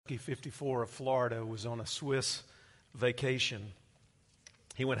Rookie 54 of Florida was on a Swiss vacation.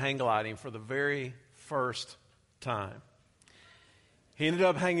 He went hang gliding for the very first time. He ended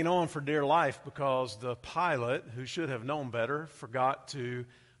up hanging on for dear life because the pilot, who should have known better, forgot to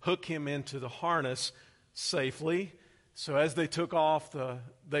hook him into the harness safely. So as they took off,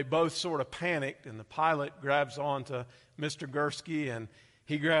 they both sort of panicked, and the pilot grabs on to Mr. Gursky, and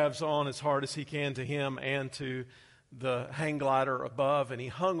he grabs on as hard as he can to him and to the hang glider above, and he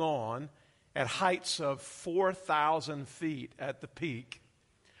hung on at heights of 4,000 feet at the peak,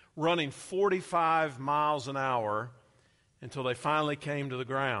 running 45 miles an hour until they finally came to the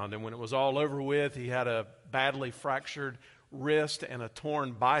ground. And when it was all over with, he had a badly fractured wrist and a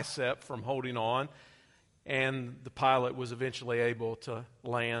torn bicep from holding on, and the pilot was eventually able to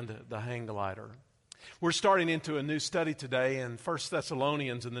land the hang glider. We're starting into a new study today in 1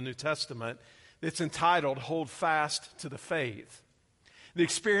 Thessalonians in the New Testament. It's entitled, Hold Fast to the Faith. The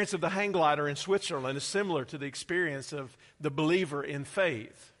experience of the hang glider in Switzerland is similar to the experience of the believer in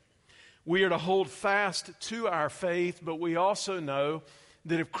faith. We are to hold fast to our faith, but we also know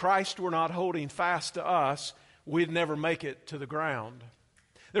that if Christ were not holding fast to us, we'd never make it to the ground.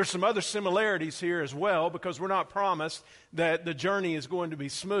 There's some other similarities here as well, because we're not promised that the journey is going to be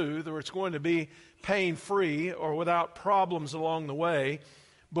smooth or it's going to be pain-free or without problems along the way.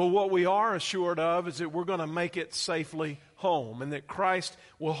 But what we are assured of is that we're going to make it safely home and that Christ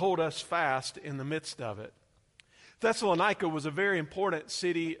will hold us fast in the midst of it. Thessalonica was a very important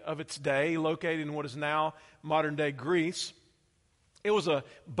city of its day, located in what is now modern-day Greece. It was a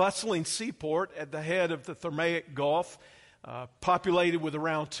bustling seaport at the head of the Thermaic Gulf, populated with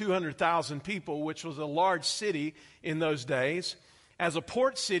around 200,000 people, which was a large city in those days. As a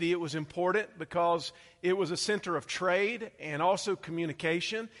port city, it was important because it was a center of trade and also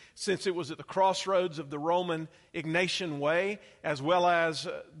communication, since it was at the crossroads of the Roman Ignatian Way, as well as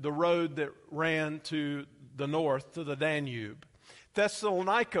the road that ran to the north, to the Danube.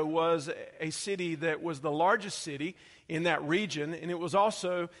 Thessalonica was a city that was the largest city in that region, and it was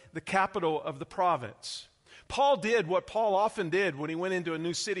also the capital of the province. Paul did what Paul often did when he went into a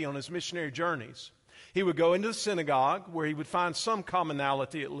new city on his missionary journeys. He would go into the synagogue, where he would find some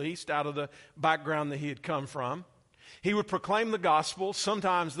commonality, at least, out of the background that he had come from. He would proclaim the gospel.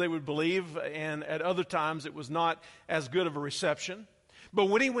 Sometimes they would believe, and at other times it was not as good of a reception. But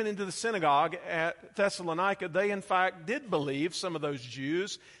when he went into the synagogue at Thessalonica, they in fact did believe, some of those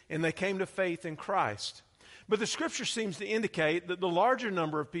Jews, and they came to faith in Christ. But the Scripture seems to indicate that the larger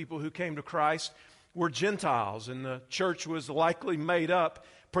number of people who came to Christ were Gentiles, and the church was likely made up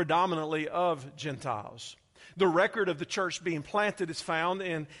predominantly of Gentiles. The record of the church being planted is found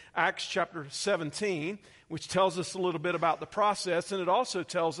in Acts chapter 17, which tells us a little bit about the process, and it also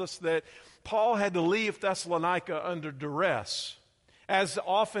tells us that Paul had to leave Thessalonica under duress. As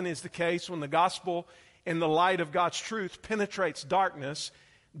often is the case when the gospel and the light of God's truth penetrates darkness,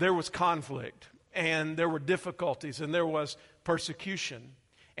 there was conflict, and there were difficulties, and there was persecution.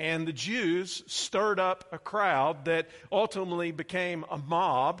 And the Jews stirred up a crowd that ultimately became a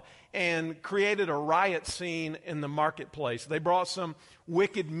mob and created a riot scene in the marketplace. They brought some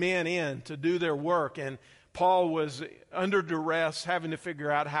wicked men in to do their work, and Paul was under duress, having to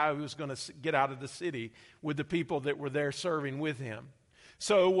figure out how he was going to get out of the city with the people that were there serving with him.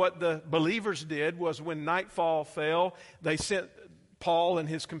 So what the believers did was, when nightfall fell, they sent Paul and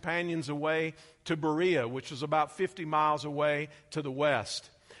his companions away to Berea, which was about 50 miles away to the west.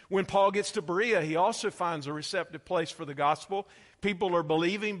 When Paul gets to Berea, he also finds a receptive place for the gospel. People are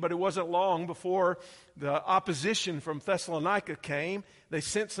believing, but it wasn't long before the opposition from Thessalonica came. They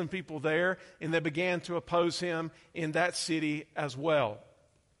sent some people there, and they began to oppose him in that city as well.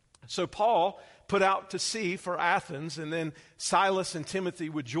 So Paul put out to sea for Athens, and then Silas and Timothy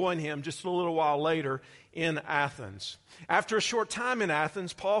would join him just a little while later in Athens. After a short time in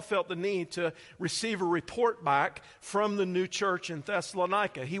Athens, Paul felt the need to receive a report back from the new church in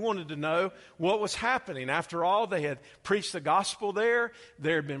Thessalonica. He wanted to know what was happening. After all, they had preached the gospel there.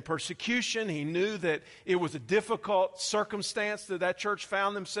 There had been persecution. He knew that it was a difficult circumstance that church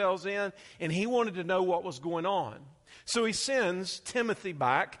found themselves in, and he wanted to know what was going on. So he sends Timothy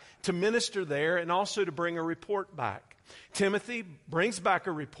back to minister there and also to bring a report back. Timothy brings back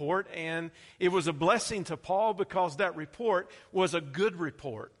a report, and it was a blessing to Paul because that report was a good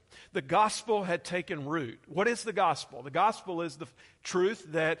report. The gospel had taken root. What is the gospel? The gospel is the truth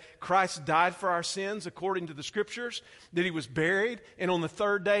that Christ died for our sins according to the Scriptures, that he was buried, and on the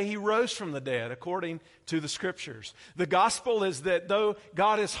third day he rose from the dead according to the Scriptures. The gospel is that though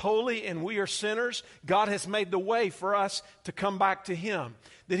God is holy and we are sinners, God has made the way for us to come back to him.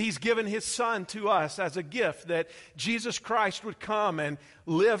 that He's given His Son to us as a gift, that Jesus Christ would come and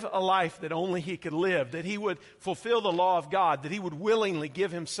live a life that only He could live, that He would fulfill the law of God, that He would willingly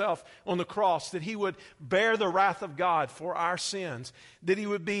give Himself on the cross, that He would bear the wrath of God for our sins, that He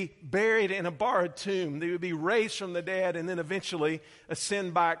would be buried in a borrowed tomb, that He would be raised from the dead, and then eventually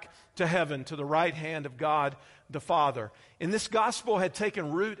ascend back to heaven, to the right hand of God the Father. And this gospel had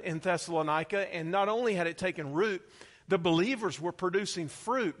taken root in Thessalonica, and not only had it taken root, the believers were producing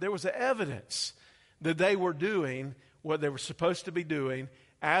fruit. There was evidence that they were doing what they were supposed to be doing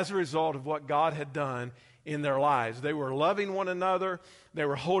as a result of what God had done in their lives. They were loving one another. They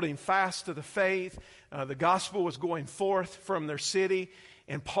were holding fast to the faith. The gospel was going forth from their city,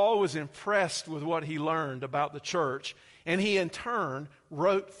 and Paul was impressed with what he learned about the church. And he, in turn,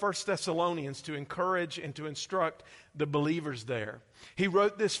 wrote 1 Thessalonians to encourage and to instruct the believers there. He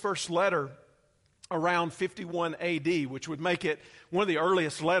wrote this first letter around 51 AD, which would make it one of the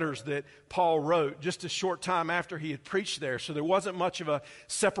earliest letters that Paul wrote, just a short time after he had preached there. So there wasn't much of a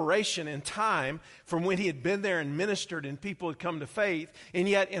separation in time from when he had been there and ministered and people had come to faith. And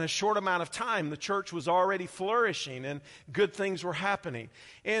yet, in a short amount of time, the church was already flourishing and good things were happening.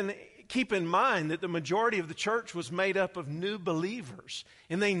 And keep in mind that the majority of the church was made up of new believers,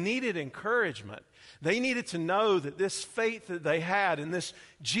 and they needed encouragement. They needed to know that this faith that they had and this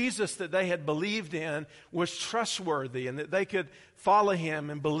Jesus that they had believed in was trustworthy, and that they could follow Him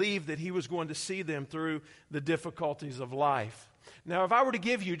and believe that He was going to see them through the difficulties of life. Now, if I were to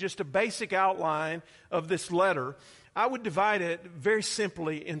give you just a basic outline of this letter, I would divide it very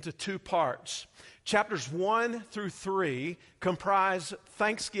simply into two parts. Chapters 1 through 3 comprise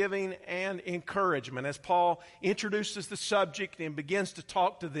thanksgiving and encouragement as Paul introduces the subject and begins to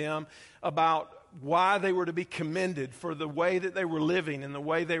talk to them about why they were to be commended for the way that they were living and the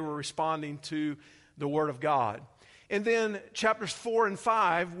way they were responding to the Word of God. And then chapters 4 and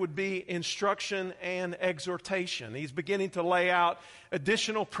 5 would be instruction and exhortation. He's beginning to lay out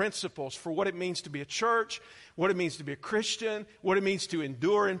additional principles for what it means to be a church, what it means to be a Christian, what it means to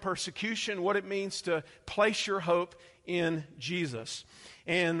endure in persecution, what it means to place your hope in Jesus.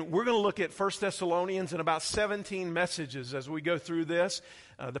 And we're going to look at 1 Thessalonians in about 17 messages as we go through this.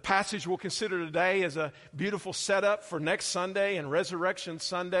 The passage we'll consider today is a beautiful setup for next Sunday and Resurrection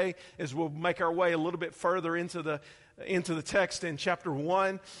Sunday as we'll make our way a little bit further into the text in chapter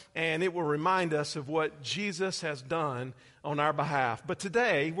 1, and it will remind us of what Jesus has done on our behalf. But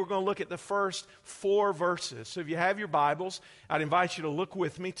today, we're going to look at the first 4 verses. So if you have your Bibles, I'd invite you to look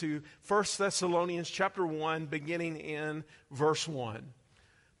with me to 1 Thessalonians chapter 1, beginning in verse 1.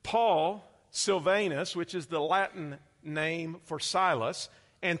 Paul, Silvanus, which is the Latin name for Silas,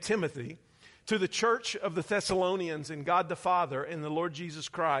 and Timothy, to the church of the Thessalonians in God the Father and the Lord Jesus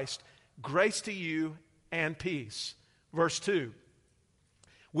Christ, grace to you and peace. Verse 2,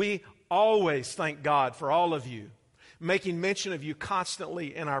 we always thank God for all of you, making mention of you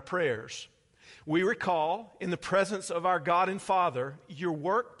constantly in our prayers. We recall in the presence of our God and Father your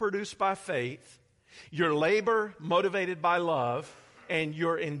work produced by faith, your labor motivated by love, and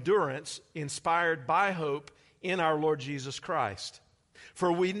your endurance inspired by hope in our Lord Jesus Christ.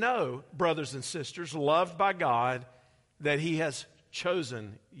 For we know, brothers and sisters, loved by God, that He has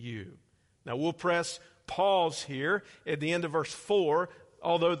chosen you. Now we'll press pause here at the end of verse 4.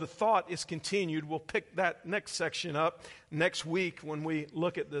 Although the thought is continued, we'll pick that next section up next week when we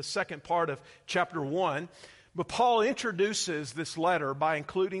look at the second part of chapter 1. But Paul introduces this letter by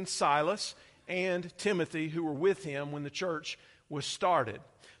including Silas and Timothy, who were with him when the church was started.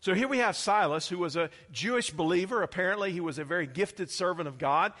 So here we have Silas, who was a Jewish believer. Apparently, he was a very gifted servant of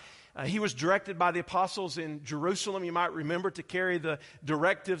God. He was directed by the apostles in Jerusalem, you might remember, to carry the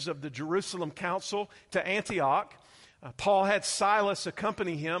directives of the Jerusalem Council to Antioch. Paul had Silas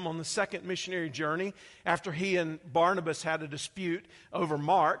accompany him on the second missionary journey after he and Barnabas had a dispute over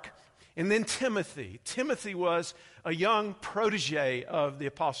Mark. And then Timothy. Timothy was a young protege of the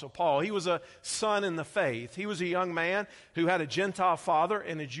Apostle Paul. He was a son in the faith. He was a young man who had a Gentile father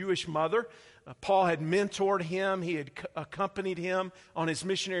and a Jewish mother. Paul had mentored him. He had accompanied him on his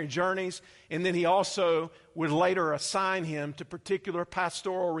missionary journeys. And then he also would later assign him to particular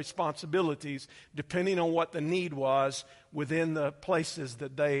pastoral responsibilities depending on what the need was within the places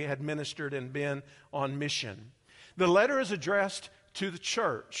that they had ministered and been on mission. The letter is addressed to the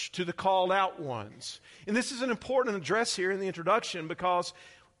church, to the called out ones. And this is an important address here in the introduction because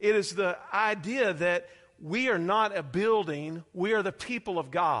it is the idea that we are not a building, we are the people of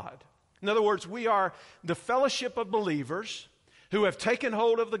God. In other words, we are the fellowship of believers who have taken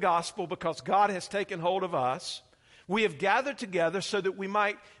hold of the gospel because God has taken hold of us. We have gathered together so that we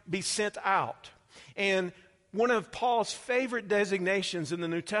might be sent out. And one of Paul's favorite designations in the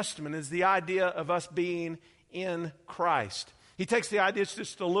New Testament is the idea of us being in Christ. He takes the idea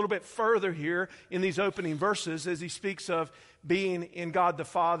just a little bit further here in these opening verses as he speaks of being in God the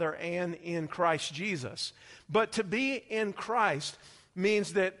Father and in Christ Jesus. But to be in Christ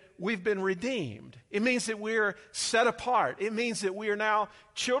means that we've been redeemed. It means that we're set apart. It means that we are now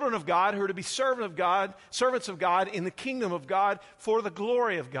children of God who are to be servants of God in the kingdom of God for the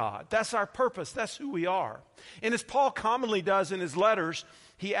glory of God. That's our purpose. That's who we are. And as Paul commonly does in his letters,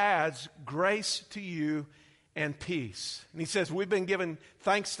 he adds grace to you and peace. And he says, we've been giving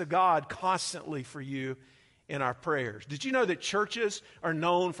thanks to God constantly for you in our prayers. Did you know that churches are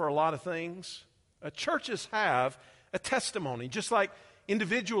known for a lot of things? Churches have a testimony, just like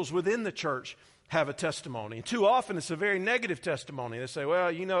individuals within the church have a testimony. And too often it's a very negative testimony. They say,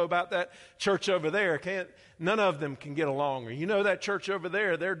 well, you know about that church over there, none of them can get along. Or you know that church over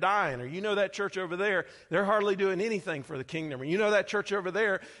there, they're dying. Or you know that church over there, they're hardly doing anything for the kingdom. Or you know that church over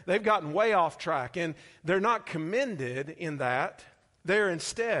there, they've gotten way off track. And they're not commended in that. They're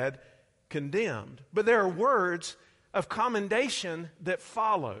instead condemned. But there are words of commendation that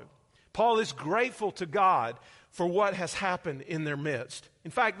follow. Paul is grateful to God for what has happened in their midst.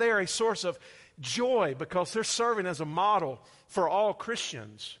 In fact, they are a source of joy because they're serving as a model for all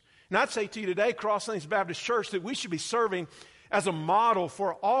Christians. And I'd say to you today, Cross Lanes Baptist Church, that we should be serving as a model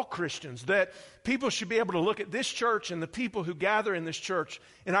for all Christians, that people should be able to look at this church and the people who gather in this church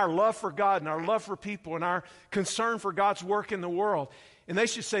and our love for God and our love for people and our concern for God's work in the world. And they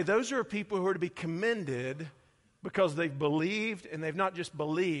should say those are people who are to be commended because they've believed, and they've not just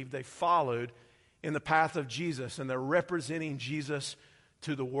believed, they've followed in the path of Jesus, and they're representing Jesus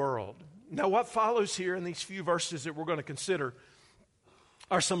to the world. Now, what follows here in these few verses that we're going to consider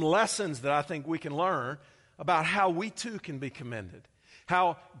are some lessons that I think we can learn about how we too can be commended.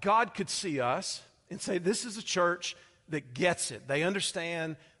 How God could see us and say, this is a church that gets it. They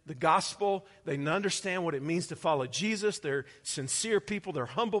understand the gospel. They understand what it means to follow Jesus. They're sincere people. They're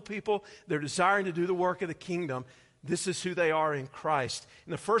humble people. They're desiring to do the work of the kingdom. This is who they are in Christ.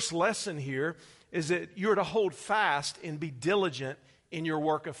 And the first lesson here is that you're to hold fast and be diligent in your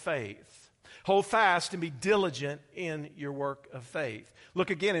work of faith. Hold fast and be diligent in your work of faith. Look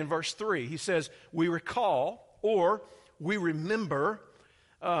again in verse 3. He says, we recall or we remember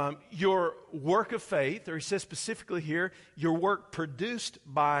your work of faith, or he says specifically here, your work produced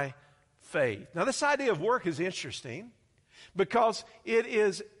by faith. Now, this idea of work is interesting because it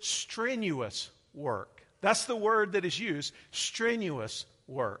is strenuous work. That's the word that is used, strenuous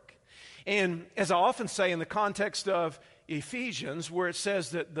work. And as I often say in the context of Ephesians, where it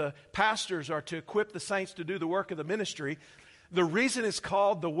says that the pastors are to equip the saints to do the work of the ministry, the reason it's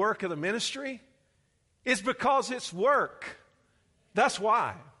called the work of the ministry is because it's work. That's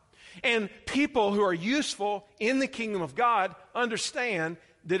why. And people who are useful in the kingdom of God understand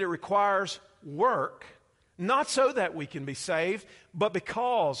that it requires work, not so that we can be saved, but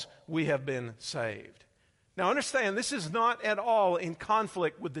because we have been saved. Now understand, this is not at all in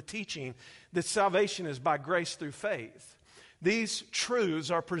conflict with the teaching that salvation is by grace through faith. These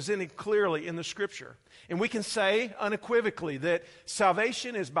truths are presented clearly in the Scripture. And we can say unequivocally that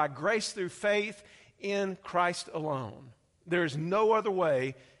salvation is by grace through faith in Christ alone. There is no other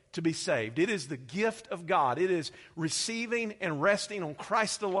way to be saved. It is the gift of God. It is receiving and resting on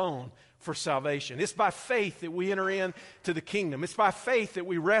Christ alone for salvation. It's by faith that we enter into the kingdom. It's by faith that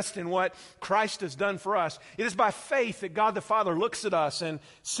we rest in what Christ has done for us. It is by faith that God the Father looks at us and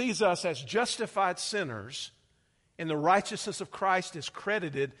sees us as justified sinners, and the righteousness of Christ is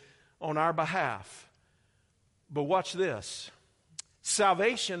credited on our behalf. But watch this.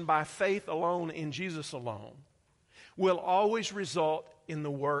 Salvation by faith alone in Jesus alone will always result in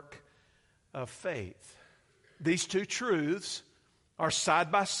the work of faith. These two truths are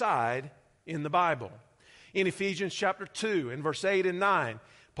side by side in the Bible. In Ephesians chapter 2, in verse 8 and 9,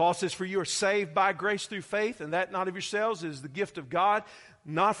 Paul says, for you are saved by grace through faith, and that not of yourselves is the gift of God,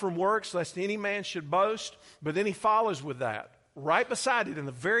 not from works, lest any man should boast. But then he follows with that, right beside it in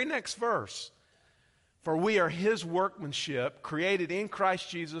the very next verse. For we are his workmanship, created in Christ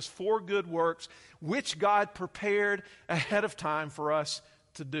Jesus for good works, which God prepared ahead of time for us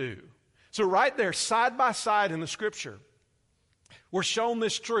to do. So right there, side by side in the Scripture, we're shown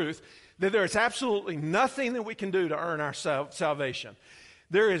this truth that there is absolutely nothing that we can do to earn our salvation.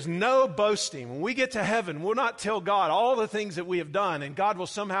 There is no boasting. When we get to heaven, we'll not tell God all the things that we have done, and God will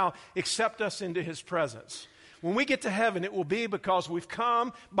somehow accept us into his presence. When we get to heaven, it will be because we've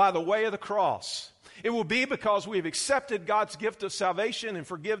come by the way of the cross. It will be because we have accepted God's gift of salvation and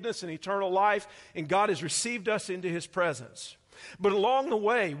forgiveness and eternal life, and God has received us into his presence. But along the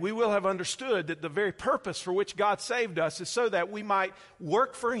way, we will have understood that the very purpose for which God saved us is so that we might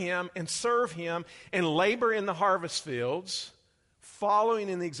work for Him and serve Him and labor in the harvest fields, following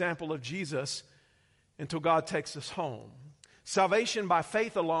in the example of Jesus until God takes us home. Salvation by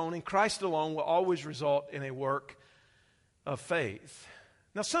faith alone in Christ alone will always result in a work of faith.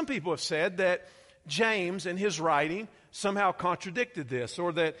 Now, some people have said that James in his writing somehow contradicted this,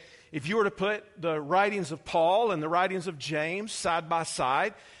 or that if you were to put the writings of Paul and the writings of James side by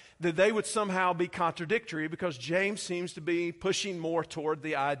side, that they would somehow be contradictory because James seems to be pushing more toward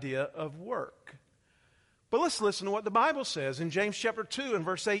the idea of work. But let's listen to what the Bible says in James chapter 2 and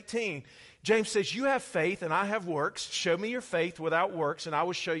verse 18. James says, "You have faith and I have works. Show me your faith without works and I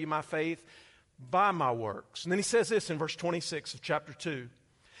will show you my faith by my works." And then he says this in verse 26 of chapter 2.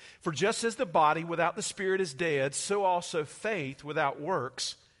 "For just as the body without the spirit is dead, so also faith without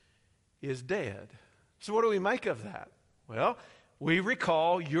works is dead." So what do we make of that? Well, we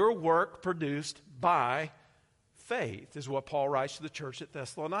recall your work produced by faith is what Paul writes to the church at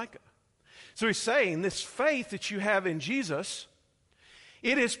Thessalonica. So he's saying this faith that you have in Jesus,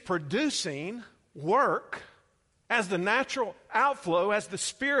 it is producing work as the natural outflow, as the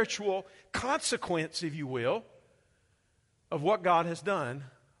spiritual consequence, if you will, of what God has done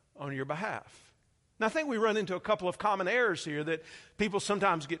on your behalf. Now, I think we run into a couple of common errors here that people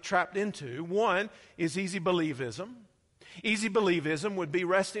sometimes get trapped into. One is easy believism. Easy believism would be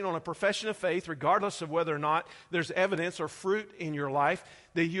resting on a profession of faith, regardless of whether or not there's evidence or fruit in your life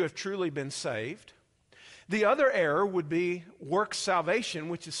that you have truly been saved. The other error would be works salvation,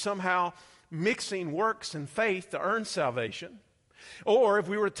 which is somehow mixing works and faith to earn salvation. Or if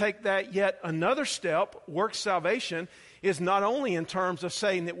we were to take that yet another step, works salvation is not only in terms of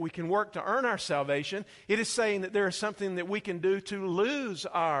saying that we can work to earn our salvation, it is saying that there is something that we can do to lose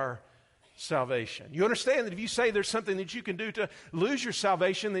our salvation. You understand that if you say there's something that you can do to lose your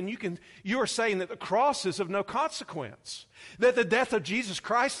salvation, then you are saying that the cross is of no consequence, that the death of Jesus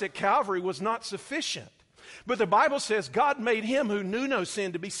Christ at Calvary was not sufficient. But the Bible says God made Him who knew no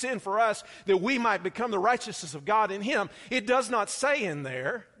sin to be sin for us, that we might become the righteousness of God in Him. It does not say in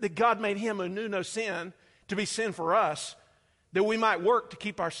there that God made Him who knew no sin to be sin for us, that we might work to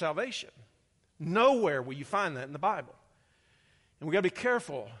keep our salvation. Nowhere will you find that in the Bible. And we've got to be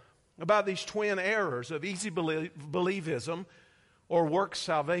careful about these twin errors of easy believism or work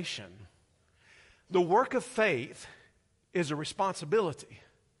salvation. The work of faith is a responsibility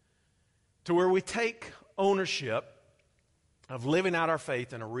to where we take ownership of living out our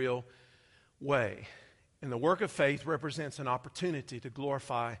faith in a real way. And the work of faith represents an opportunity to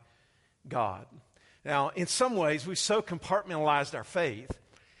glorify God. Now, in some ways, we've so compartmentalized our faith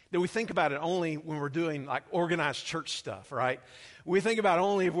that we think about it only when we're doing like organized church stuff, right? We think about it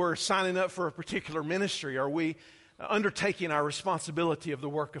only if we're signing up for a particular ministry, or we undertaking our responsibility of the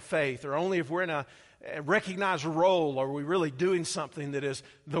work of faith, or only if we're in a recognized role, or we really doing something that is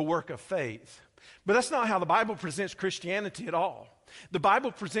the work of faith. But that's not how the Bible presents Christianity at all. The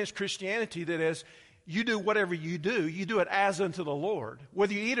Bible presents Christianity that as you do whatever you do it as unto the Lord.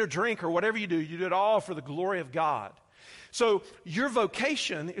 Whether you eat or drink or whatever you do it all for the glory of God. So your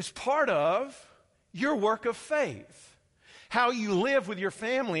vocation is part of your work of faith. How you live with your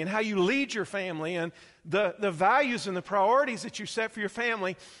family and how you lead your family and the values and the priorities that you set for your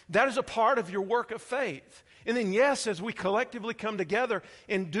family, that is a part of your work of faith. And then, yes, as we collectively come together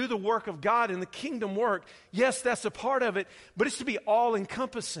and do the work of God and the kingdom work, yes, that's a part of it, but it's to be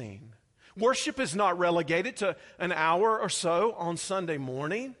all-encompassing. Worship is not relegated to an hour or so on Sunday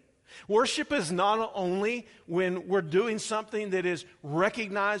morning. Worship is not only when we're doing something that is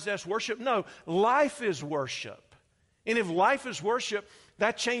recognized as worship. No, life is worship. And if life is worship,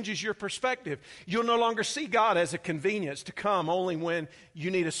 that changes your perspective. You'll no longer see God as a convenience to come only when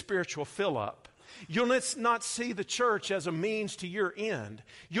you need a spiritual fill-up. You'll not see the church as a means to your end.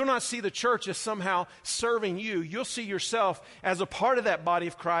 You'll not see the church as somehow serving you. You'll see yourself as a part of that body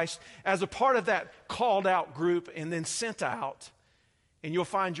of Christ, as a part of that called out group and then sent out. And you'll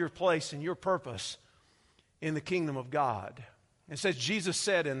find your place and your purpose in the kingdom of God. It says, Jesus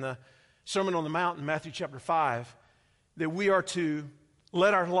said in the Sermon on the Mount in Matthew chapter 5, that we are to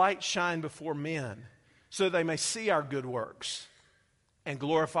let our light shine before men so they may see our good works and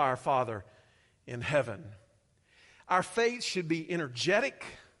glorify our Father in heaven. Our faith should be energetic.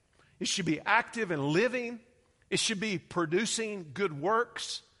 It should be active and living. It should be producing good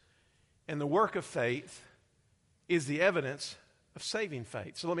works. And the work of faith is the evidence of saving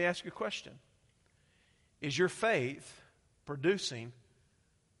faith. So let me ask you a question. Is your faith producing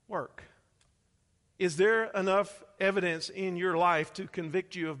work? Is there enough evidence in your life to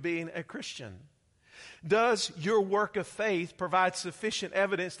convict you of being a Christian? Does your work of faith provide sufficient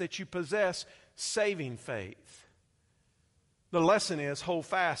evidence that you possess saving faith? The lesson is hold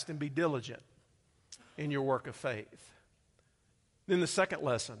fast and be diligent in your work of faith. Then the second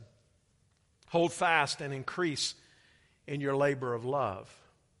lesson, hold fast and increase in your labor of love.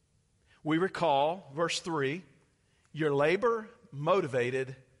 We recall, verse 3, your labor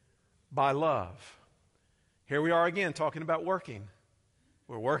motivated by love. Here we are again talking about working.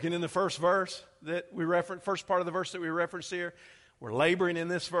 We're working in the first verse that we referenced, first part of the verse that we referenced here. We're laboring in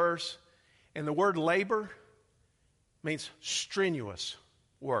this verse. And the word labor means strenuous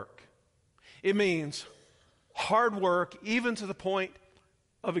work. It means hard work, even to the point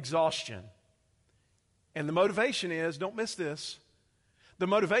of exhaustion. And the motivation is, don't miss this, the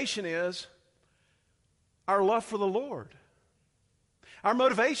motivation is our love for the Lord. Our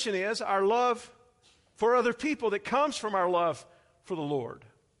motivation is our love for other people that comes from our love for the Lord.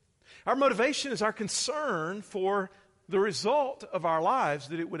 Our motivation is our concern for the result of our lives,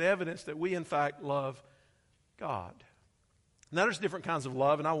 that it would evidence that we in fact love God. Now there's different kinds of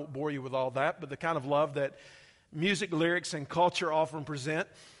love, and I won't bore you with all that, but the kind of love that music, lyrics, and culture often present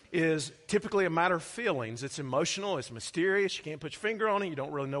is typically a matter of feelings. It's emotional, it's mysterious, you can't put your finger on it, you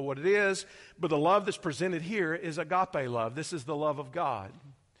don't really know what it is, but the love that's presented here is agape love. This is the love of God.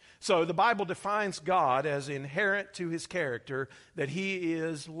 So the Bible defines God as inherent to his character, that he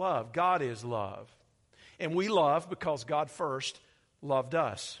is love. God is love. And we love because God first loved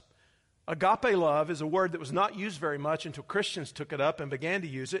us. Agape love is a word that was not used very much until Christians took it up and began to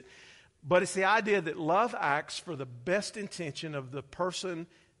use it. But it's the idea that love acts for the best intention of the person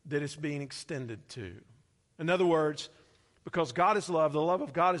that it's being extended to. In other words, because God is love, the love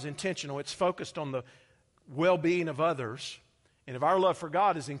of God is intentional. It's focused on the well-being of others. And if our love for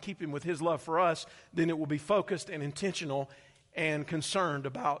God is in keeping with his love for us, then it will be focused and intentional and concerned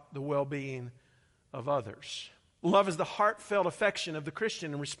about the well-being of others. Love is the heartfelt affection of the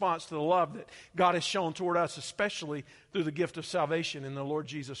Christian in response to the love that God has shown toward us, especially through the gift of salvation in the Lord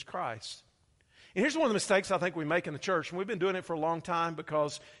Jesus Christ. And here's one of the mistakes I think we make in the church, and we've been doing it for a long time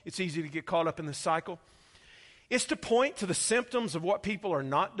because it's easy to get caught up in this cycle. It's to point to the symptoms of what people are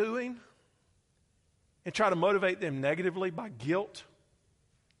not doing and try to motivate them negatively by guilt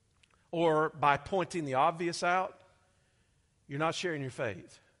or by pointing the obvious out. You're not sharing your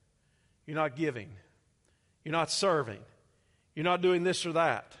faith. You're not giving. You're not serving. You're not doing this or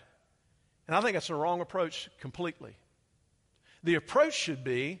that. And I think that's a wrong approach completely. The approach should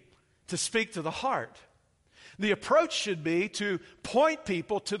be to speak to the heart. The approach should be to point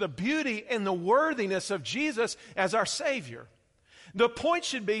people to the beauty and the worthiness of Jesus as our Savior. The point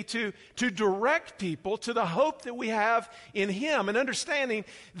should be to direct people to the hope that we have in him, and understanding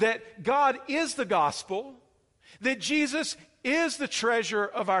that God is the gospel, that Jesus is the treasure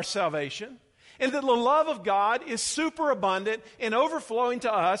of our salvation, and that the love of God is superabundant and overflowing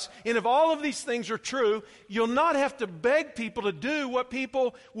to us. And if all of these things are true, you'll not have to beg people to do what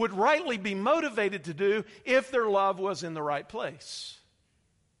people would rightly be motivated to do if their love was in the right place.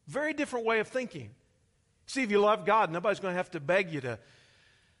 Very different way of thinking. See, if you love God, nobody's going to have to beg you to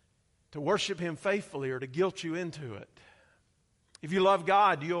worship him faithfully or to guilt you into it. If you love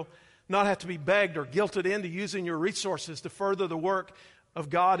God, you'll not have to be begged or guilted into using your resources to further the work of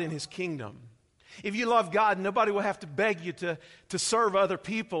God in his kingdom. If you love God, nobody will have to beg you to serve other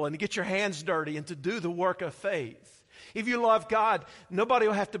people and to get your hands dirty and to do the work of faith. If you love God, nobody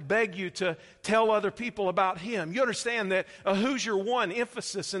will have to beg you to tell other people about him. You understand that who's your one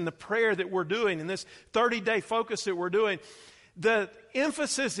emphasis in the prayer that we're doing, in this 30-day focus that we're doing, the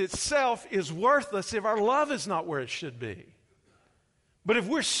emphasis itself is worthless if our love is not where it should be. But if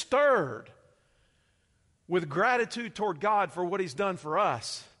we're stirred with gratitude toward God for what he's done for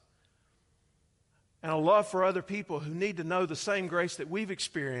us, and a love for other people who need to know the same grace that we've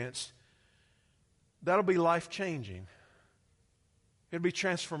experienced, that'll be life-changing. It'll be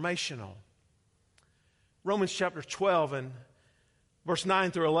transformational. Romans chapter 12 and verse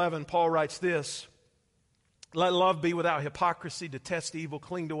 9 through 11, Paul writes this: "Let love be without hypocrisy, detest evil,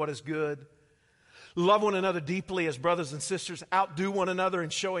 cling to what is good. Love one another deeply as brothers and sisters. Outdo one another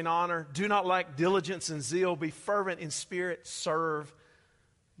in showing honor. Do not lack diligence and zeal. Be fervent in spirit. Serve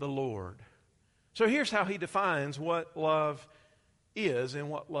the Lord." So here's how he defines what love is and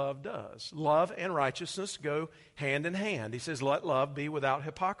what love does. Love and righteousness go hand in hand. He says, let love be without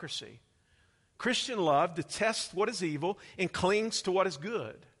hypocrisy. Christian love detests what is evil and clings to what is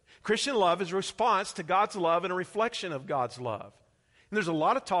good. Christian love is a response to God's love and a reflection of God's love. And there's a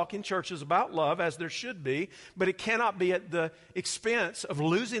lot of talk in churches about love, as there should be, but it cannot be at the expense of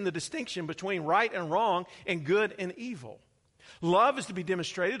losing the distinction between right and wrong and good and evil. Love is to be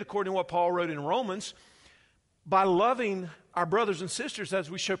demonstrated, according to what Paul wrote in Romans, by loving our brothers and sisters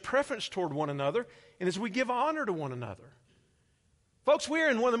as we show preference toward one another and as we give honor to one another. Folks, we are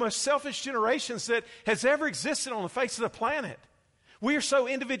in one of the most selfish generations that has ever existed on the face of the planet. We are so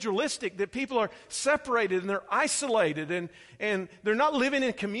individualistic that people are separated and they're isolated and they're not living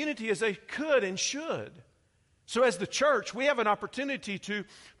in community as they could and should. So as the church, we have an opportunity to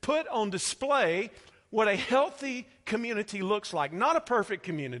put on display what a healthy community looks like. Not a perfect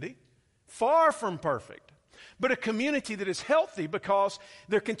community, far from perfect, but a community that is healthy because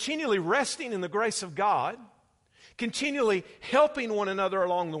they're continually resting in the grace of God, continually helping one another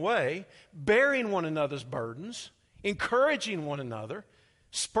along the way, bearing one another's burdens, encouraging one another,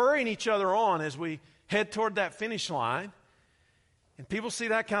 spurring each other on as we head toward that finish line. And people see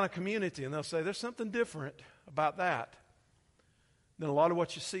that kind of community and they'll say, there's something different about that than a lot of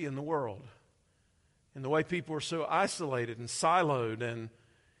what you see in the world. And the way people are so isolated and siloed and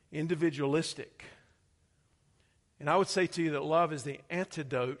individualistic. And I would say to you that love is the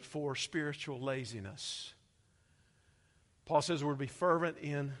antidote for spiritual laziness. Paul says we're to be fervent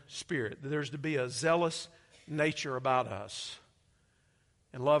in spirit, that there's to be a zealous nature about us.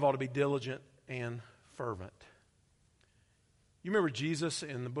 And love ought to be diligent and fervent. You remember Jesus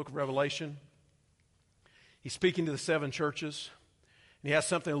in the book of Revelation? He's speaking to the 7 churches. And he has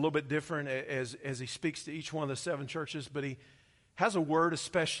something a little bit different as he speaks to each one of the 7 churches, but he has a word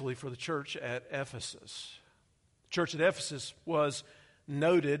especially for the church at Ephesus. The church at Ephesus was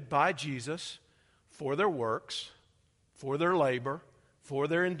noted by Jesus for their works, for their labor, for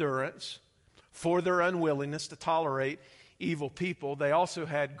their endurance, for their unwillingness to tolerate evil people. They also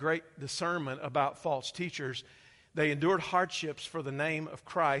had great discernment about false teachers. They endured hardships for the name of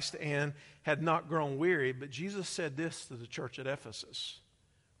Christ and had not grown weary. But Jesus said this to the church at Ephesus.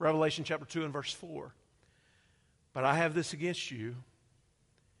 Revelation chapter 2 and verse 4. But I have this against you.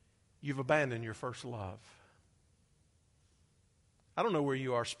 You've abandoned your first love. I don't know where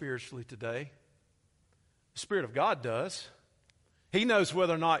you are spiritually today. The Spirit of God does. He knows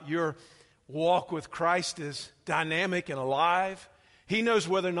whether or not your walk with Christ is dynamic and alive. He knows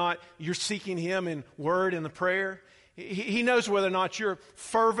whether or not you're seeking Him in word and the prayer. He knows whether or not you're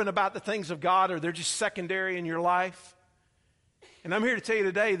fervent about the things of God or they're just secondary in your life. And I'm here to tell you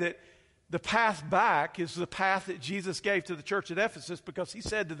today that the path back is the path that Jesus gave to the church at Ephesus, because He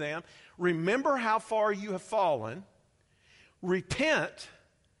said to them, remember how far you have fallen, repent,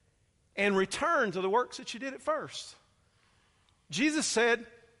 and return to the works that you did at first. Jesus said,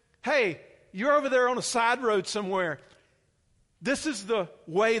 hey, you're over there on a side road somewhere. This is the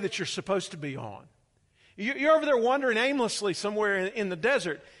way that you're supposed to be on. You're over there wandering aimlessly somewhere in the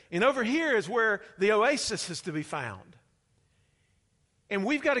desert. And over here is where the oasis is to be found. And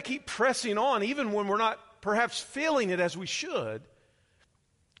we've got to keep pressing on, even when we're not perhaps feeling it as we should,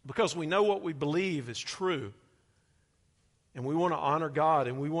 because we know what we believe is true. And we want to honor God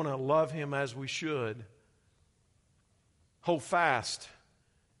and we want to love Him as we should. Hold fast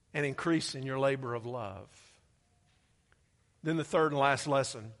and increase in your labor of love. Then the third and last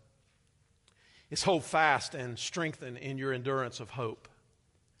lesson is hold fast and strengthen in your endurance of hope.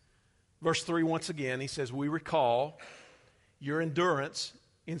 Verse 3, once again, he says, we recall your endurance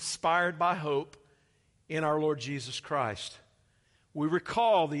inspired by hope in our Lord Jesus Christ. We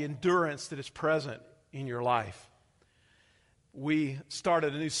recall the endurance that is present in your life. We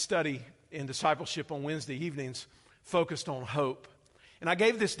started a new study in discipleship on Wednesday evenings focused on hope. And I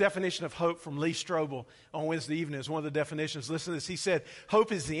gave this definition of hope from Lee Strobel on Wednesday evening as one of the definitions. Listen to this. He said,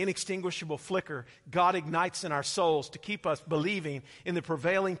 hope is the inextinguishable flicker God ignites in our souls to keep us believing in the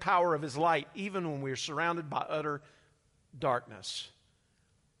prevailing power of His light, even when we are surrounded by utter darkness.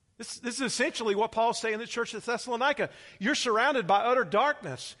 This is essentially what Paul's saying to the church at Thessalonica. You're surrounded by utter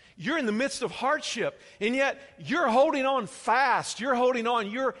darkness. You're in the midst of hardship, and yet you're holding on fast. You're holding on.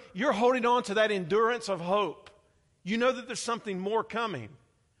 You're holding on to that endurance of hope. You know that there's something more coming.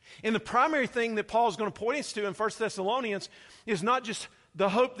 And the primary thing that Paul's going to point us to in 1 Thessalonians is not just the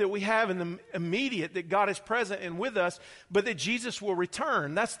hope that we have in the immediate, that God is present and with us, but that Jesus will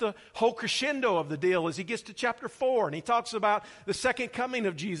return. That's the whole crescendo of the deal as he gets to chapter 4, and he talks about the second coming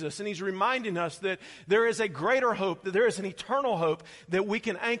of Jesus, and he's reminding us that there is a greater hope, that there is an eternal hope that we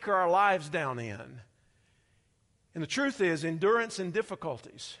can anchor our lives down in. And the truth is, endurance in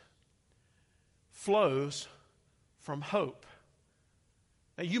difficulties flows from hope.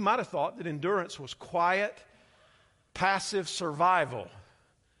 Now, you might have thought that endurance was quiet, passive survival.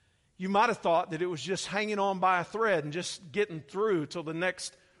 You might have thought that it was just hanging on by a thread and just getting through till the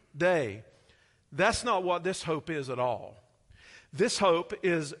next day. That's not what this hope is at all. This hope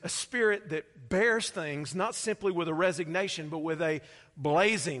is a spirit that bears things not simply with a resignation, but with a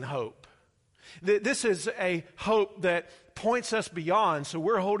blazing hope. This is a hope that points us beyond, so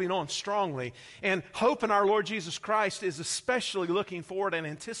we're holding on strongly. And hope in our Lord Jesus Christ is especially looking forward and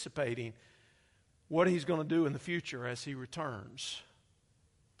anticipating what He's going to do in the future as He returns.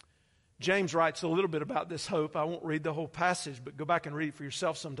 James writes a little bit about this hope. I won't read the whole passage, but go back and read it for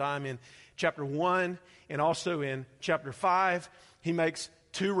yourself sometime. In chapter 1 and also in chapter 5, he makes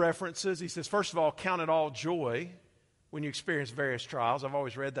two references. He says, first of all, count it all joy when you experience various trials. I've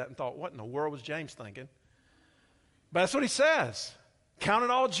always read that and thought, what in the world was James thinking? But that's what he says. Count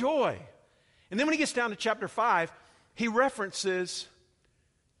it all joy. And then when he gets down to chapter 5, he references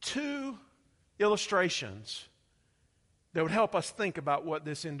two illustrations that would help us think about what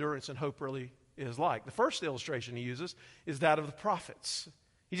this endurance and hope really is like. The first illustration he uses is that of the prophets.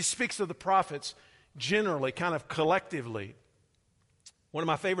 He just speaks of the prophets generally, kind of collectively. One of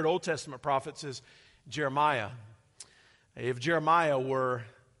my favorite Old Testament prophets is Jeremiah. If Jeremiah were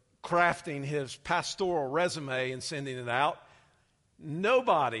crafting his pastoral resume and sending it out,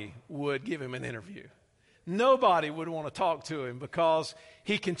 nobody would give him an interview. Nobody would want to talk to him because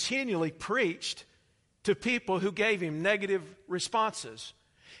he continually preached to people who gave him negative responses.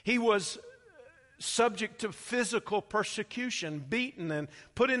 He was subject to physical persecution, beaten and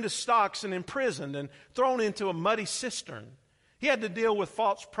put into stocks and imprisoned and thrown into a muddy cistern. He had to deal with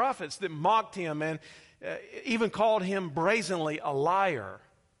false prophets that mocked him and even called him brazenly a liar.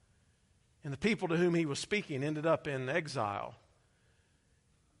 And the people to whom he was speaking ended up in exile.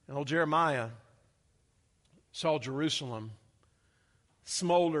 And old Jeremiah saw Jerusalem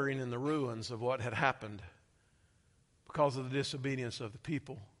smoldering in the ruins of what had happened because of the disobedience of the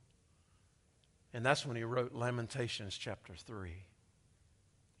people. And that's when he wrote Lamentations chapter 3. You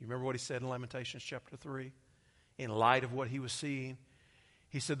remember what he said in Lamentations chapter 3? In light of what he was seeing,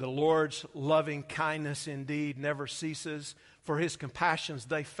 he said, the Lord's loving kindness indeed never ceases, for His compassions,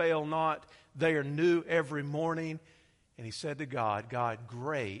 they fail not. They are new every morning. And he said to God, God,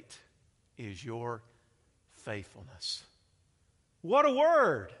 great is your faithfulness. What a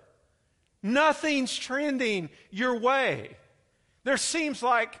word. Nothing's trending your way. There seems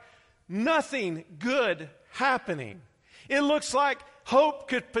like nothing good happening. It looks like hope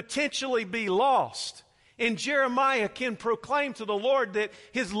could potentially be lost. And Jeremiah can proclaim to the Lord that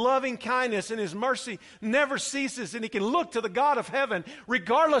His loving kindness and His mercy never ceases. And he can look to the God of heaven,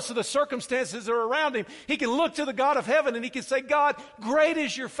 regardless of the circumstances that are around him. He can look to the God of heaven and he can say, God, great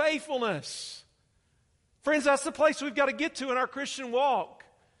is your faithfulness. Friends, that's the place we've got to get to in our Christian walk.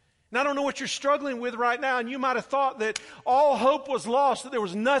 And I don't know what you're struggling with right now, and you might have thought that all hope was lost, that there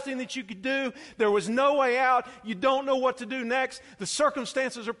was nothing that you could do, there was no way out, you don't know what to do next, the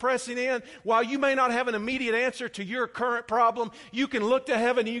circumstances are pressing in. While you may not have an immediate answer to your current problem, you can look to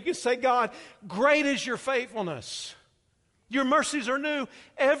heaven and you can say, God, great is your faithfulness. Your mercies are new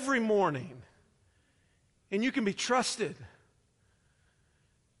every morning, and you can be trusted.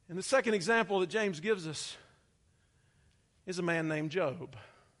 And the second example that James gives us is a man named Job.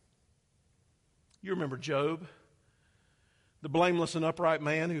 You remember Job, the blameless and upright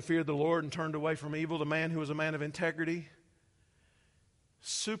man who feared the Lord and turned away from evil, the man who was a man of integrity,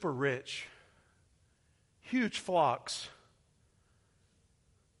 super rich, huge flocks,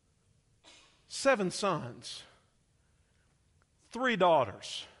 7 sons, 3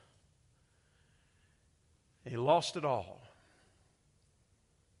 daughters. He lost it all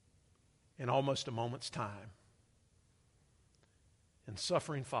in almost a moment's time, and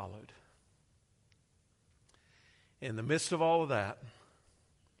suffering followed. In the midst of all of that,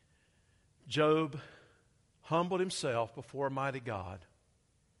 Job humbled himself before mighty God,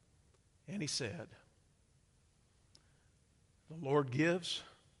 and he said, the Lord gives,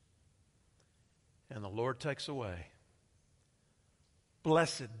 and the Lord takes away.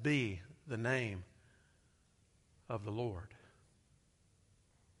 Blessed be the name of the Lord.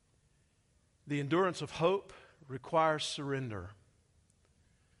 The endurance of hope requires surrender.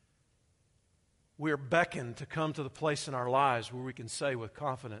 We are beckoned to come to the place in our lives where we can say with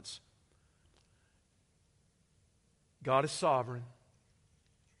confidence, God is sovereign,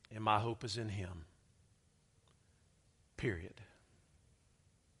 and my hope is in Him. Period.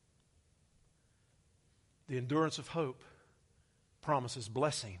 The endurance of hope promises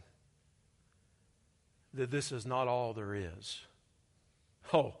blessing, that this is not all there is.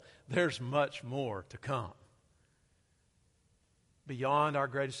 Oh, there's much more to come. Beyond our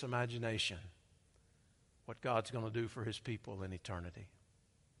greatest imagination, what God's going to do for His people in eternity.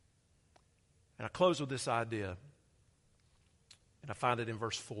 And I close with this idea, and I find it in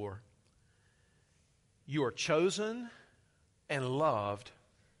verse 4. You are chosen and loved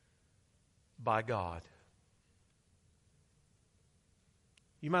by God.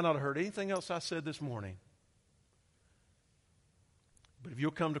 You might not have heard anything else I said this morning, but if you'll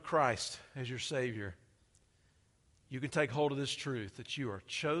come to Christ as your Savior, you can take hold of this truth that you are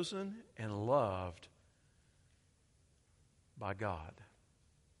chosen and loved by God.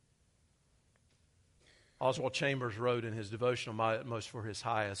 Oswald Chambers wrote in his devotional, My Utmost for His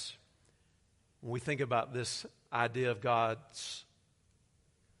Highest, when we think about this idea of God's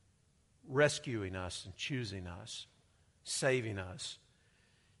rescuing us and choosing us, saving us,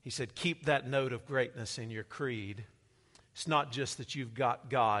 he said, keep that note of greatness in your creed. It's not just that you've got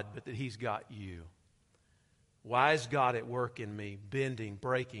God, but that He's got you. Why is God at work in me, bending,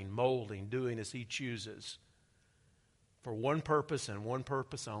 breaking, molding, doing as He chooses? For one purpose and one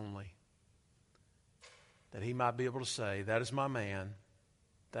purpose only. That He might be able to say, that is my man,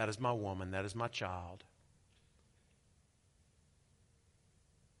 that is my woman, that is my child,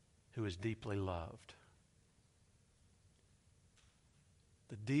 who is deeply loved.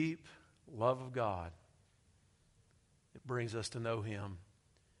 The deep love of God that brings us to know Him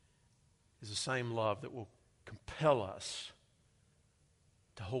is the same love that will compel us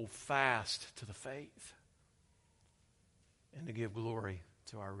to hold fast to the faith and to give glory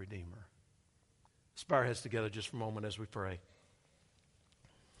to our Redeemer. Let's bow our heads together just for a moment as we pray.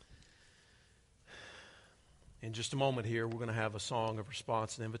 In just a moment here, we're going to have a song of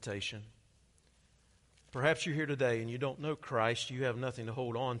response and invitation. Perhaps you're here today and you don't know Christ. You have nothing to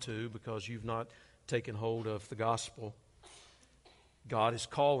hold on to because you've not taken hold of the gospel. God is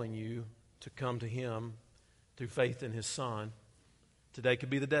calling you to come to Him through faith in His Son. Today could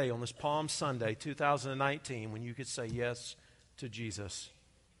be the day on this Palm Sunday, 2019, when you could say yes to Jesus.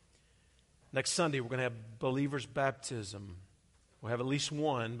 Next Sunday, we're going to have believers' baptism. We'll have at least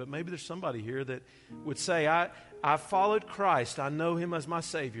one, but maybe there's somebody here that would say, I followed Christ. I know Him as my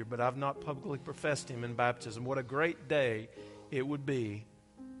Savior, but I've not publicly professed Him in baptism. What a great day it would be,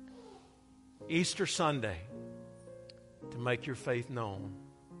 Easter Sunday, to make your faith known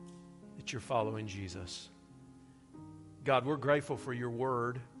that you're following Jesus. God, we're grateful for your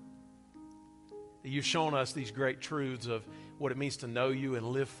word, that you've shown us these great truths of what it means to know you and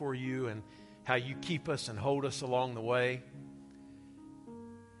live for you and how you keep us and hold us along the way.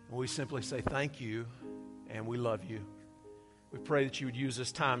 And we simply say thank you and we love you. We pray that you would use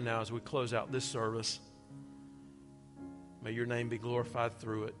this time now as we close out this service. May your name be glorified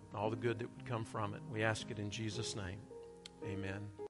through it, all the good that would come from it. We ask it in Jesus' name. Amen.